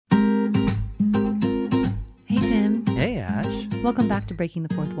Welcome back to Breaking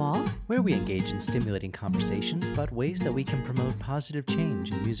the Fourth Wall, where we engage in stimulating conversations about ways that we can promote positive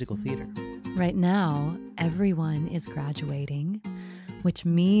change in musical theater. Right now, everyone is graduating, which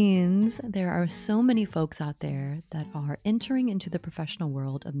means there are so many folks out there that are entering into the professional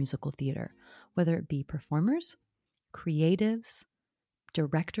world of musical theater, whether it be performers, creatives,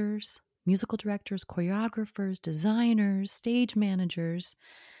 directors, musical directors, choreographers, designers, stage managers,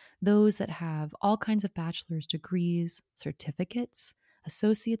 those that have all kinds of bachelor's degrees, certificates,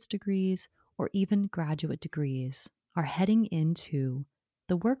 associate's degrees, or even graduate degrees are heading into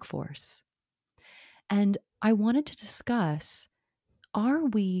the workforce. And I wanted to discuss, are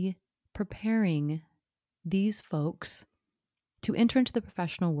we preparing these folks to enter into the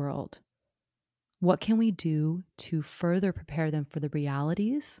professional world? What can we do to further prepare them for the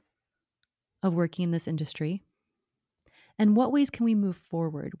realities of working in this industry? And what ways can we move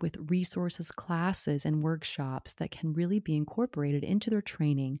forward with resources, classes, and workshops that can really be incorporated into their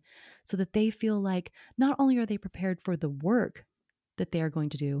training so that they feel like not only are they prepared for the work that they are going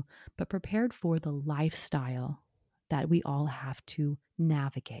to do, but prepared for the lifestyle that we all have to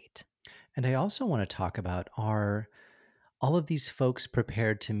navigate. And I also want to talk about, are all of these folks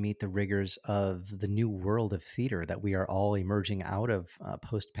prepared to meet the rigors of the new world of theater that we are all emerging out of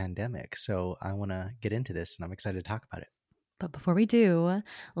post-pandemic? So I want to get into this, and I'm excited to talk about it. But before we do,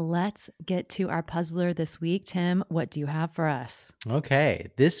 let's get to our puzzler this week. Tim, what do you have for us? Okay,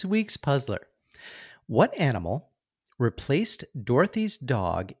 this week's puzzler. What animal replaced Dorothy's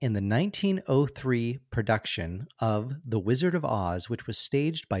dog in the 1903 production of The Wizard of Oz, which was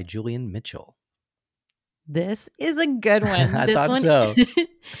staged by Julian Mitchell? This is a good one. I thought so.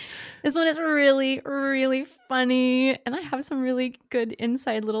 This one is really, really funny. And I have some really good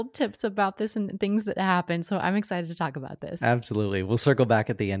inside little tips about this and things that happen. So I'm excited to talk about this. Absolutely. We'll circle back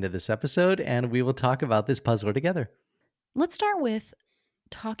at the end of this episode and we will talk about this puzzler together. Let's start with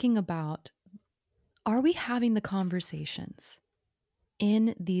talking about, are we having the conversations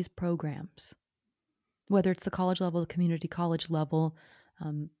in these programs, whether it's the college level, the community college level,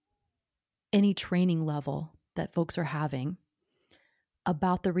 any training level that folks are having,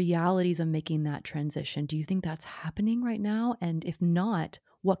 about the realities of making that transition? Do you think that's happening right now? And if not,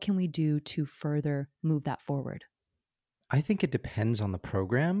 what can we do to further move that forward? I think it depends on the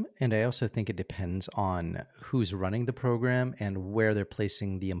program. And I also think it depends on who's running the program and where they're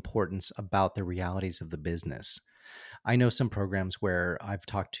placing the importance about the realities of the business. I know some programs where I've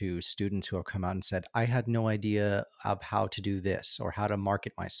talked to students who have come out and said, I had no idea of how to do this or how to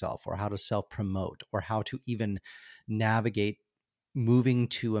market myself or how to self-promote or how to even navigate moving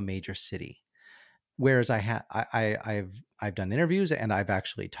to a major city. Whereas I've done interviews and I've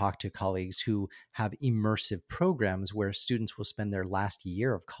actually talked to colleagues who have immersive programs where students will spend their last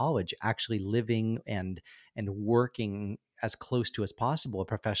year of college actually living and working as close to as possible a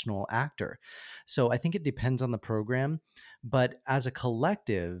professional actor. So I think it depends on the program, but as a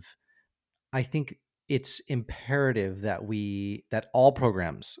collective, I think it's imperative that all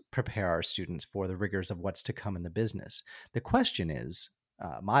programs prepare our students for the rigors of what's to come in the business. The question is,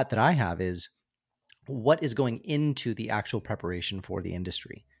 that I have is, what is going into the actual preparation for the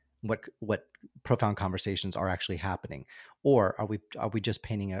industry? What profound conversations are actually happening, or are we just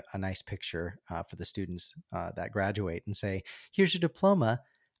painting a nice picture for the students that graduate and say, "Here's your diploma.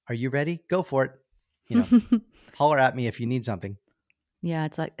 Are you ready? Go for it. You know, holler at me if you need something." Yeah,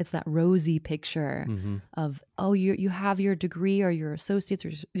 it's that rosy picture of, oh, you have your degree or your associates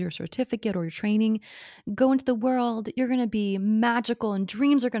or your certificate or your training. Go into the world. You're going to be magical and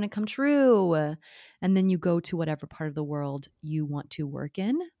dreams are going to come true. And then you go to whatever part of the world you want to work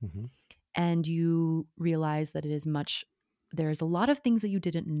in, and you realize that there's a lot of things that you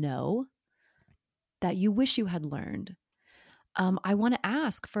didn't know that you wish you had learned. I want to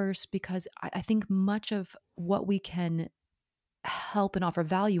ask first, because I think much of what we can help and offer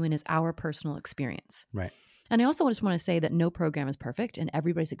value in is our personal experience. Right. And I also just want to say that no program is perfect and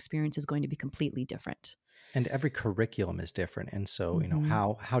everybody's experience is going to be completely different. And every curriculum is different. And so, you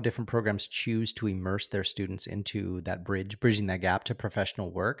know, how different programs choose to immerse their students into that bridging that gap to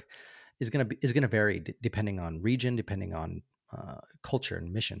professional work is going to vary depending on region, depending on culture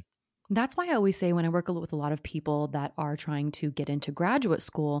and mission. That's why I always say, when I work with a lot of people that are trying to get into graduate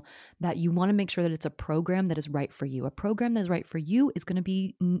school, that you want to make sure that it's a program that is right for you. A program that is right for you is going to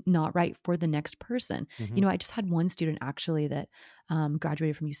be not right for the next person. You know, I just had one student actually that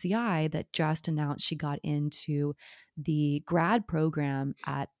graduated from UCI that just announced she got into the grad program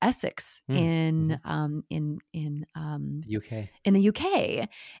at Essex Mm-hmm. in The UK. in the UK.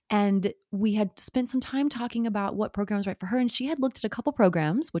 And we had spent some time talking about what program was right for her. And she had looked at a couple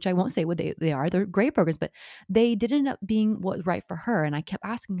programs, which I won't say what they are. They're great programs, but they didn't end up being what was right for her. And I kept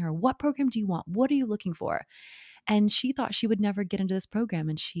asking her, what program do you want? What are you looking for? And she thought she would never get into this program.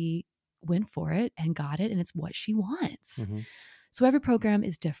 And she went for it and got it. And it's what she wants. Mm-hmm. So every program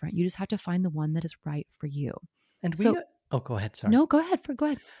is different. You just have to find the one that is right for you. And So go ahead. Sorry. no, go ahead. Go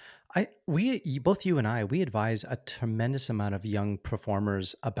ahead. Both you and I, we advise a tremendous amount of young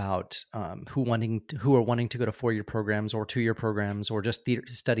performers about who are wanting to go to 4-year programs or 2-year programs or just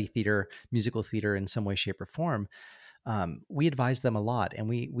study theater, musical theater in some way, shape, or form. We advise them a lot, and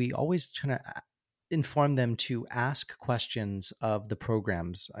we always try to inform them to ask questions of the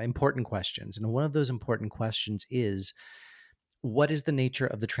programs, important questions. And one of those important questions is, what is the nature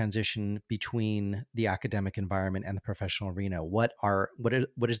of the transition between the academic environment and the professional arena? What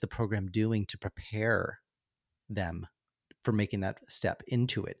is the program doing to prepare them for making that step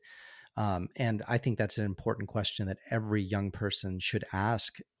into it? And I think that's an important question that every young person should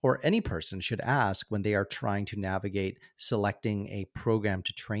ask, or any person should ask, when they are trying to navigate selecting a program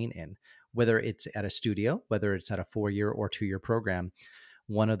to train in, whether it's at a studio, whether it's at a 4-year or 2-year program.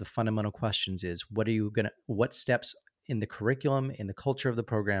 One of the fundamental questions is, what steps in the curriculum, in the culture of the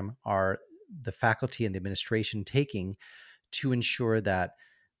program, are the faculty and the administration taking to ensure that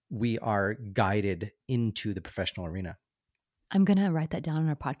we are guided into the professional arena? I'm going to write that down on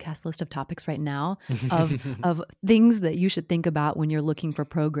our podcast list of topics right now of things that you should think about when you're looking for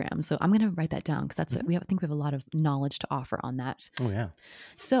programs. So I'm going to write that down because that's what I think we have a lot of knowledge to offer on that. Oh, yeah.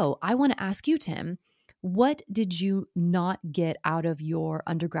 So I want to ask you, Tim, what did you not get out of your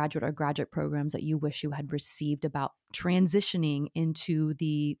undergraduate or graduate programs that you wish you had received about transitioning into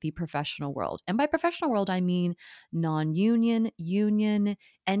the professional world? And by professional world, I mean non-union, union,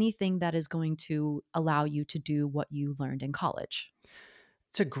 anything that is going to allow you to do what you learned in college.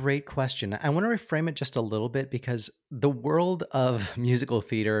 It's a great question. I want to reframe it just a little bit, because the world of musical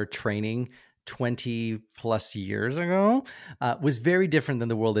theater training 20 plus years ago was very different than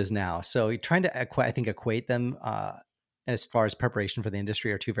the world is now. So trying to, equate them as far as preparation for the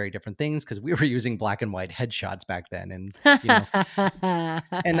industry are two very different things, because we were using black and white headshots back then. And,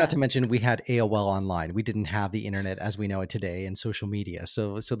 and not to mention we had AOL online. We didn't have the internet as we know it today and social media.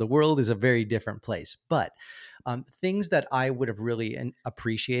 So the world is a very different place. But things that I would have really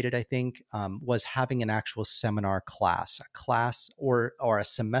appreciated, I think, was having an actual seminar class, or a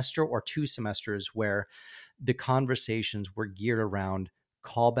semester or 2 semesters where the conversations were geared around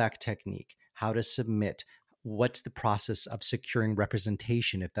callback technique, how to submit, what's the process of securing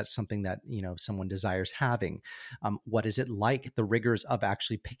representation if that's something that someone desires having, what is it like, the rigors of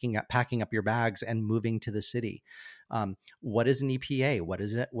actually packing up your bags and moving to the city, what is an EPA,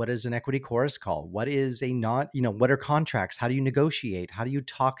 what is an equity chorus call, what is what are contracts, how do you negotiate, how do you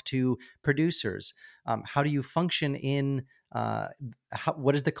talk to producers, how do you function in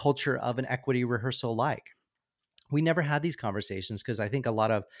what is the culture of an equity rehearsal like? We never had these conversations, because I think a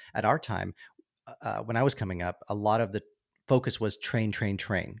lot of, at our time, when I was coming up, a lot of the focus was train,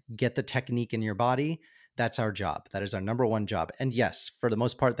 get the technique in your body. That's our job. That is our number one job. And yes, for the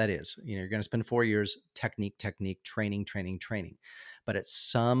most part, that is, you're going to spend 4 years, technique, training. But at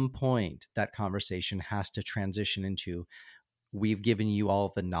some point, that conversation has to transition into, we've given you all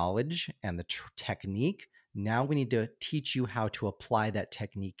of the knowledge and the technique. Now we need to teach you how to apply that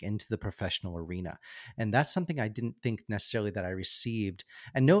technique into the professional arena. And that's something I didn't think necessarily that I received.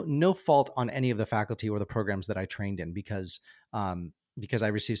 And no fault on any of the faculty or the programs that I trained in, because I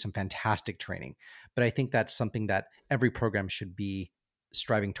received some fantastic training. But I think that's something that every program should be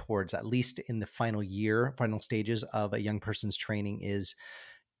striving towards, at least in the final stages of a young person's training, is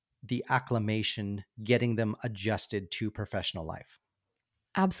the acclimation, getting them adjusted to professional life.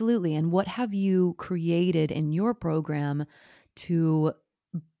 Absolutely. And what have you created in your program to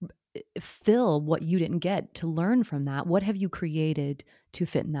fill what you didn't get, to learn from that? What have you created to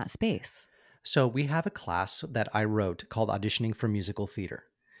fit in that space? So we have a class that I wrote called Auditioning for Musical Theater.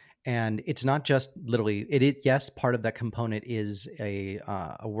 And it's not just literally, it is, yes, part of that component is a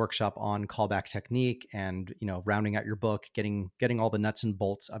workshop on callback technique and, rounding out your book, getting all the nuts and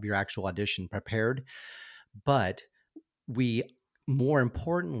bolts of your actual audition prepared. But more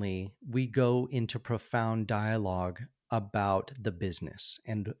importantly, we go into profound dialogue about the business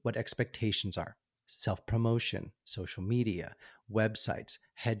and what expectations are. Self-promotion, social media, websites,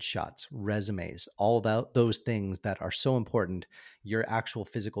 headshots, resumes, all those things that are so important, your actual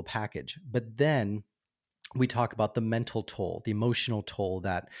physical package. But then we talk about the mental toll, the emotional toll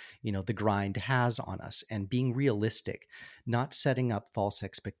that, the grind has on us, and being realistic, not setting up false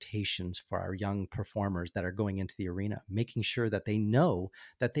expectations for our young performers that are going into the arena, making sure that they know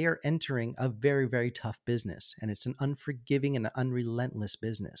that they are entering a very, very tough business, and it's an unforgiving and unrelentless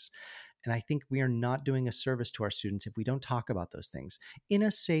business. And I think we are not doing a service to our students if we don't talk about those things in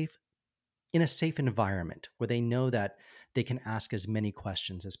a safe environment where they know that they can ask as many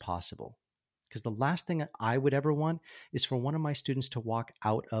questions as possible. Because the last thing I would ever want is for one of my students to walk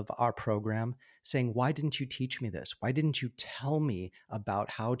out of our program saying, "Why didn't you teach me this? Why didn't you tell me about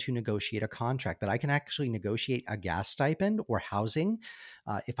how to negotiate a contract, that I can actually negotiate a gas stipend or housing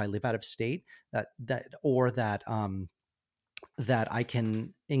if I live out of state, that I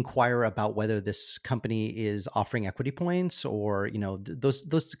can inquire about whether this company is offering equity points, or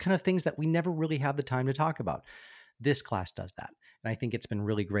those kind of things that we never really have the time to talk about." This class does that, and I think it's been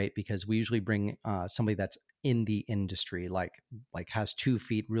really great because we usually bring somebody that's in the industry, like has 2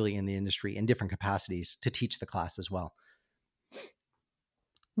 feet really in the industry in different capacities, to teach the class as well.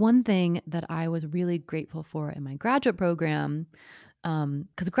 One thing that I was really grateful for in my graduate program,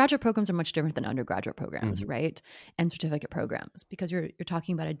 because graduate programs are much different than undergraduate programs, right? And certificate programs, because you're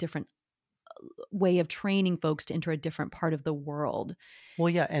talking about a different way of training folks to enter a different part of the world. Well,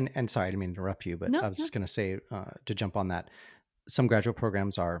 yeah, and sorry, I didn't mean to interrupt you, but I was just going to say, to jump on that, some graduate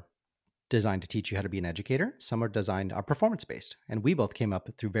programs are designed to teach you how to be an educator. Some are performance-based, and we both came up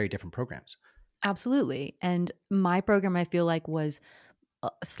through very different programs. Absolutely. And my program, I feel like, was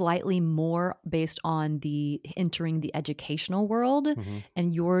slightly more based on the entering the educational world,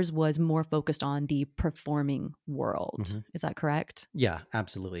 and yours was more focused on the performing world. Is that correct? Yeah,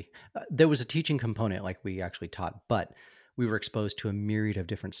 absolutely. There was a teaching component, like we actually taught, but we were exposed to a myriad of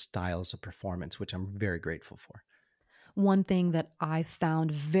different styles of performance, which I'm very grateful for. One thing that I found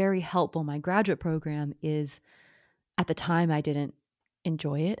very helpful in my graduate program is, at the time, I didn't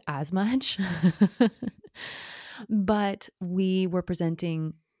enjoy it as much. But we were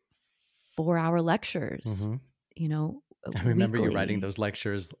presenting 4-hour lectures, I remember weekly. you writing those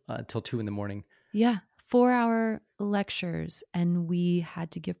lectures till 2 a.m. Yeah, 4-hour lectures. And we had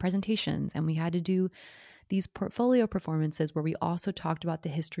to give presentations, and we had to do these portfolio performances where we also talked about the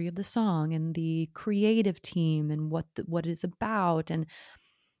history of the song and the creative team and what it's about. And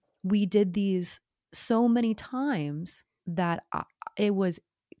we did these so many times that it was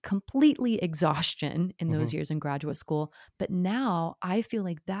completely exhaustion in those years in graduate school. But now I feel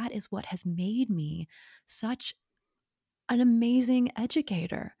like that is what has made me such an amazing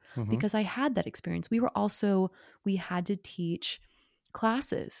educator, because I had that experience. We had to teach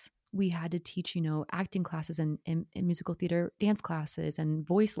classes. We had to teach, acting classes and musical theater dance classes and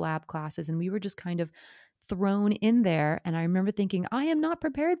voice lab classes. And we were just kind of thrown in there. And I remember thinking, I am not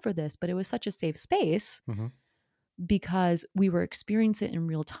prepared for this, but it was such a safe space because we were experiencing it in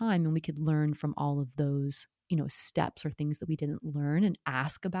real time, and we could learn from all of those, steps or things that we didn't learn and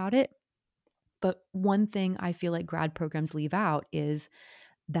ask about it. But one thing I feel like grad programs leave out is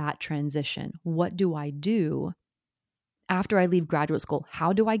that transition. What do I do after I leave graduate school?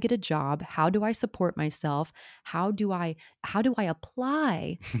 How do I get a job? How do I support myself? How do I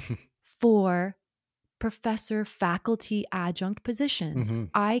apply for professor, faculty, adjunct positions?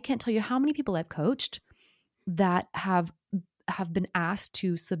 I can't tell you how many people I've coached that have been asked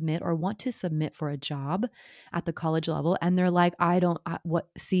to submit or want to submit for a job at the college level, and they're like,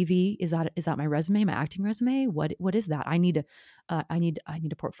 what CV is that? Is that my resume, my acting resume? What is that? I need a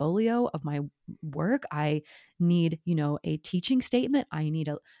portfolio of my work. I need, a teaching statement. I need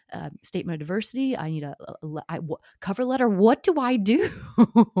a statement of diversity. I need a cover letter. What do I do?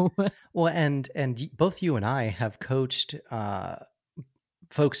 Well, and both you and I have coached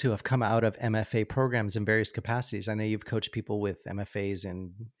folks who have come out of MFA programs in various capacities. I know you've coached people with MFAs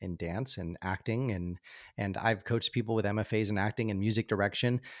in dance and acting, and I've coached people with MFAs in acting and music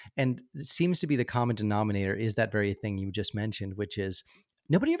direction. And it seems to be the common denominator is that very thing you just mentioned, which is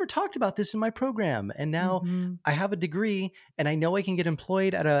nobody ever talked about this in my program. And now I have a degree, and I know I can get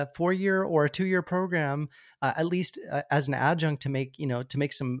employed at a 4-year or a 2-year program, at least as an adjunct, to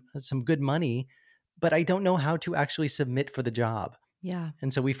make some good money, but I don't know how to actually submit for the job. Yeah.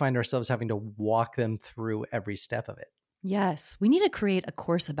 And so we find ourselves having to walk them through every step of it. Yes. We need to create a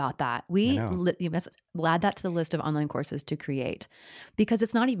course about that. We'll add that to the list of online courses to create, because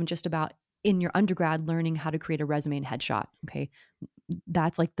it's not even just about in your undergrad learning how to create a resume and headshot. Okay.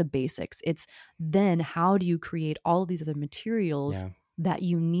 That's like the basics. It's then how do you create all of these other materials that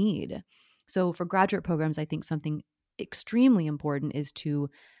you need? So for graduate programs, I think something extremely important is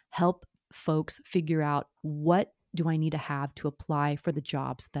to help folks figure out what do I need to have to apply for the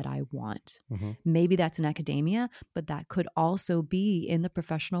jobs that I want? Mhm. Maybe that's in academia, but that could also be in the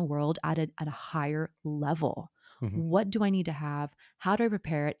professional world at a higher level. Mhm. What do I need to have? How do I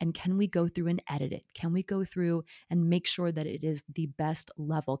prepare it? And can we go through and edit it? Can we go through and make sure that it is the best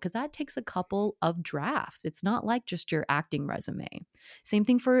level? Because that takes a couple of drafts. It's not like just your acting resume. Same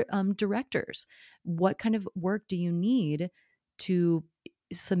thing for directors. What kind of work do you need to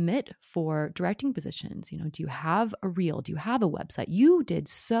submit for directing positions? Do you have a reel? Do you have a website? You did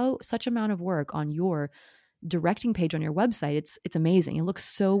such amount of work on your directing page on your website. It's amazing. It looks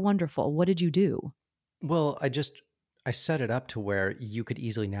so wonderful. What did you do? Well, I set it up to where you could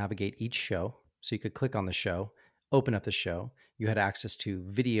easily navigate each show. So you could click on the show, open up the show. You had access to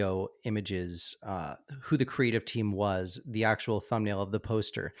video, images, who the creative team was, the actual thumbnail of the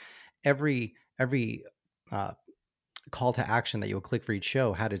poster. Every uh, call to action that you would click for each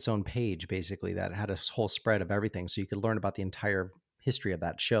show had its own page, basically, that had a whole spread of everything. So you could learn about the entire history of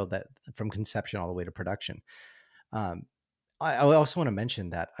that show, that from conception all the way to production. Um, I also want to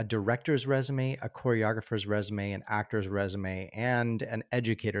mention that a director's resume, a choreographer's resume, an actor's resume, and an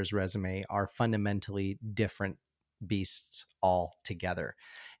educator's resume are fundamentally different beasts altogether.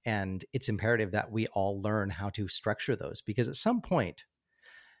 And it's imperative that we all learn how to structure those, because at some point,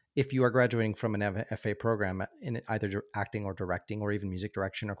 if you are graduating from an FA program in either acting or directing or even music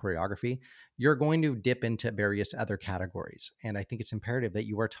direction or choreography, you're going to dip into various other categories. And I think it's imperative that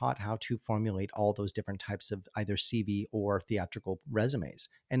you are taught how to formulate all those different types of either CV or theatrical resumes.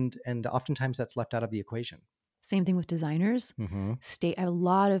 And oftentimes that's left out of the equation. Same thing with designers. Mm-hmm. I have a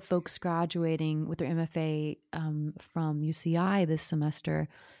lot of folks graduating with their MFA from UCI this semester.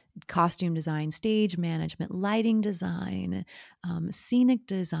 Costume design, stage management, lighting design, scenic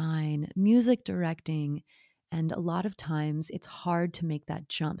design, music directing. And a lot of times it's hard to make that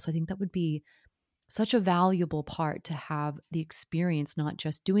jump. So I think that would be such a valuable part to have the experience, not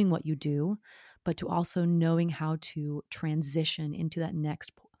just doing what you do, but to also knowing how to transition into that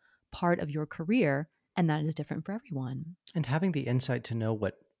next part of your career. And that is different for everyone. And having the insight to know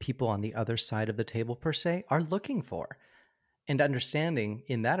what people on the other side of the table, per se, are looking for, and understanding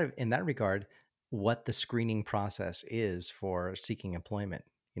in that regard what the screening process is for seeking employment.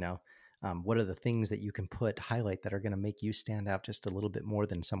 What are the things that you can highlight that are going to make you stand out just a little bit more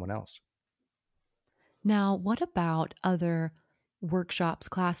than someone else? Now, what about other workshops,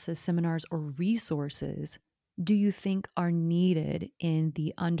 classes, seminars, or resources do you think are needed in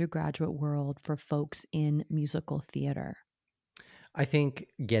the undergraduate world for folks in musical theater? I think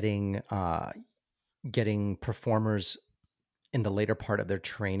getting performers in the later part of their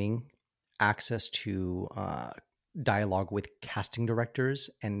training access to dialogue with casting directors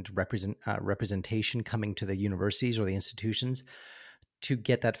and representation coming to the universities or the institutions to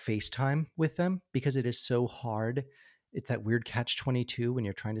get that face time with them, because it is so hard. It's that weird catch-22 when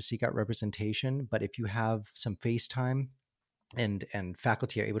you're trying to seek out representation. But if you have some face time and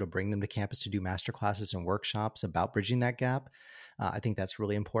faculty are able to bring them to campus to do master classes and workshops about bridging that gap, I think that's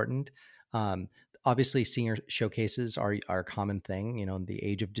really important. Um, Obviously, senior showcases are a common thing. In the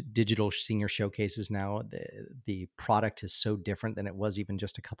age of digital senior showcases now, the product is so different than it was even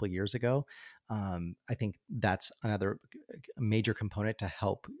just a couple of years ago. I think that's another major component to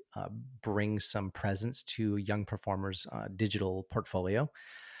help bring some presence to young performers' digital portfolio.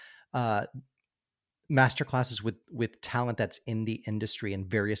 Uh, Master classes with talent that's in the industry in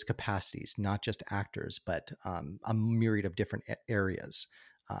various capacities, not just actors, but a myriad of different areas.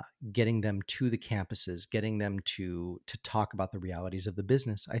 Getting them to the campuses, getting them to talk about the realities of the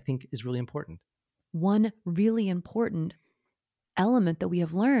business, I think is really important. One really important element that we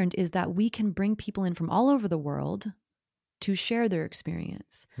have learned is that we can bring people in from all over the world to share their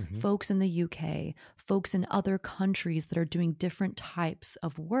experience. Mm-hmm. Folks in the UK, folks in other countries that are doing different types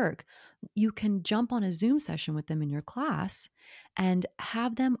of work. You can jump on a Zoom session with them in your class and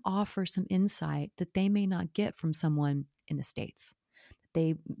have them offer some insight that they may not get from someone in the States.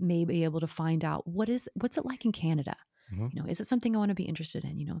 They may be able to find out what's it like in Canada? Mm-hmm. Is it something I want to be interested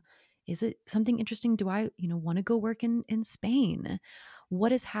in? Is it something interesting? Do I, want to go work in Spain?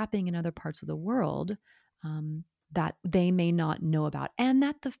 What is happening in other parts of the world that they may not know about and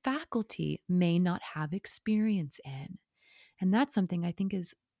that the faculty may not have experience in? And that's something I think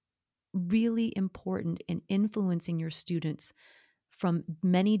is really important in influencing your students from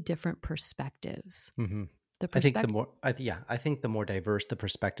many different perspectives. Mm-hmm. The I think the perspective. more, I think the more diverse the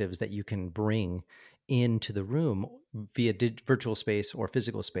perspectives that you can bring into the room via virtual space or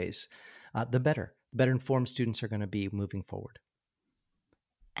physical space, the better. The better informed students are going to be moving forward.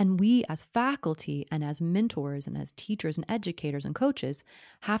 And we, as faculty and as mentors and as teachers and educators and coaches,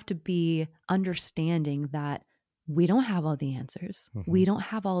 have to be understanding that We don't have all the answers. We don't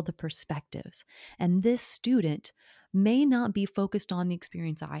have all the perspectives. And this student may not be focused on the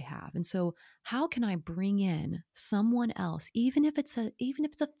experience I have. And so how can I bring in someone else, even if it's a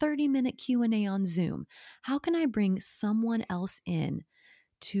 30-minute Q&A on Zoom? How can I bring someone else in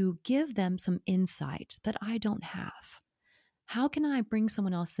to give them some insight that I don't have? How can I bring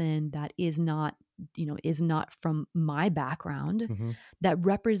someone else in that is not from my background, that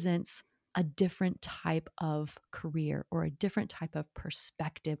represents a different type of career or a different type of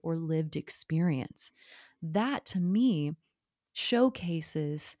perspective or lived experience? That to me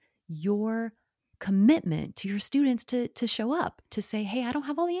showcases your commitment to your students to show up, to say, hey, I don't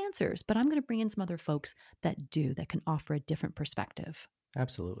have all the answers, but I'm going to bring in some other folks that can offer a different perspective.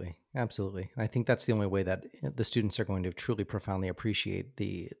 Absolutely. Absolutely. I think that's the only way that the students are going to truly profoundly appreciate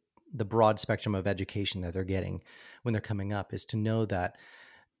the broad spectrum of education that they're getting when they're coming up, is to know that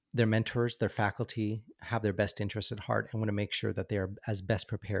their mentors, their faculty have their best interests at heart and want to make sure that they are as best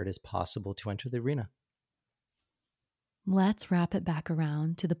prepared as possible to enter the arena. Let's wrap it back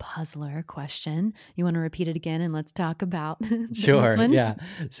around to the puzzler question. You want to repeat it again and let's talk about Sure. Yeah.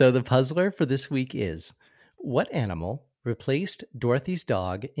 So the puzzler for this week is, what animal replaced Dorothy's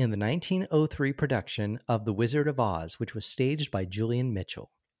dog in the 1903 production of The Wizard of Oz, which was staged by Julian Mitchell?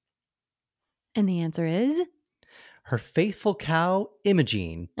 And the answer is? Her faithful cow,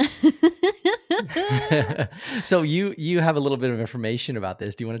 Imogene. So you have a little bit of information about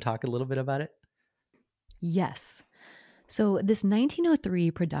this. Do you want to talk a little bit about it? Yes. So this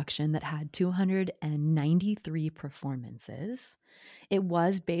 1903 production that had 293 performances, it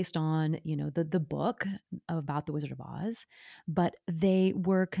was based on, the book about the Wizard of Oz, but they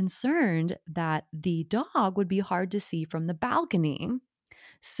were concerned that the dog would be hard to see from the balcony.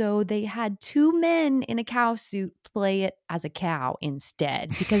 So they had two men in a cow suit play it as a cow instead,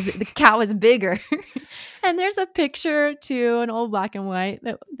 because the cow is bigger. And there's a picture too, an old black and white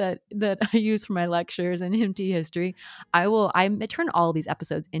that I use for my lectures in MT history. I turn all these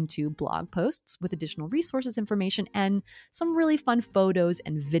episodes into blog posts with additional resources, information, and some really fun photos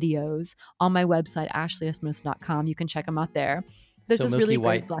and videos on my website, ashleyespinosa.com. You can check them out there. This is really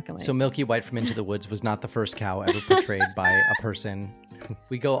great black and white. So Milky White from Into the Woods was not the first cow ever portrayed by a person.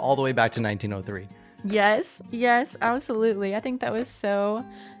 We go all the way back to 1903. Yes, absolutely. I think that was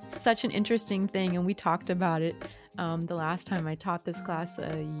such an interesting thing, and we talked about it the last time I taught this class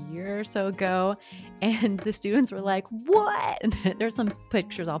a year or so ago, and the students were like, "What?" And there's some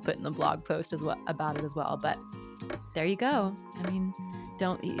pictures I'll put in the blog post about it as well. But there you go. I mean,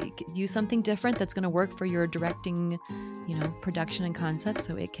 don't use something different that's going to work for your directing, production and concept,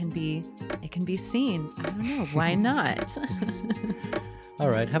 so it can be seen. I don't know, why not? All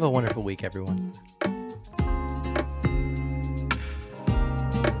right. Have a wonderful week, everyone.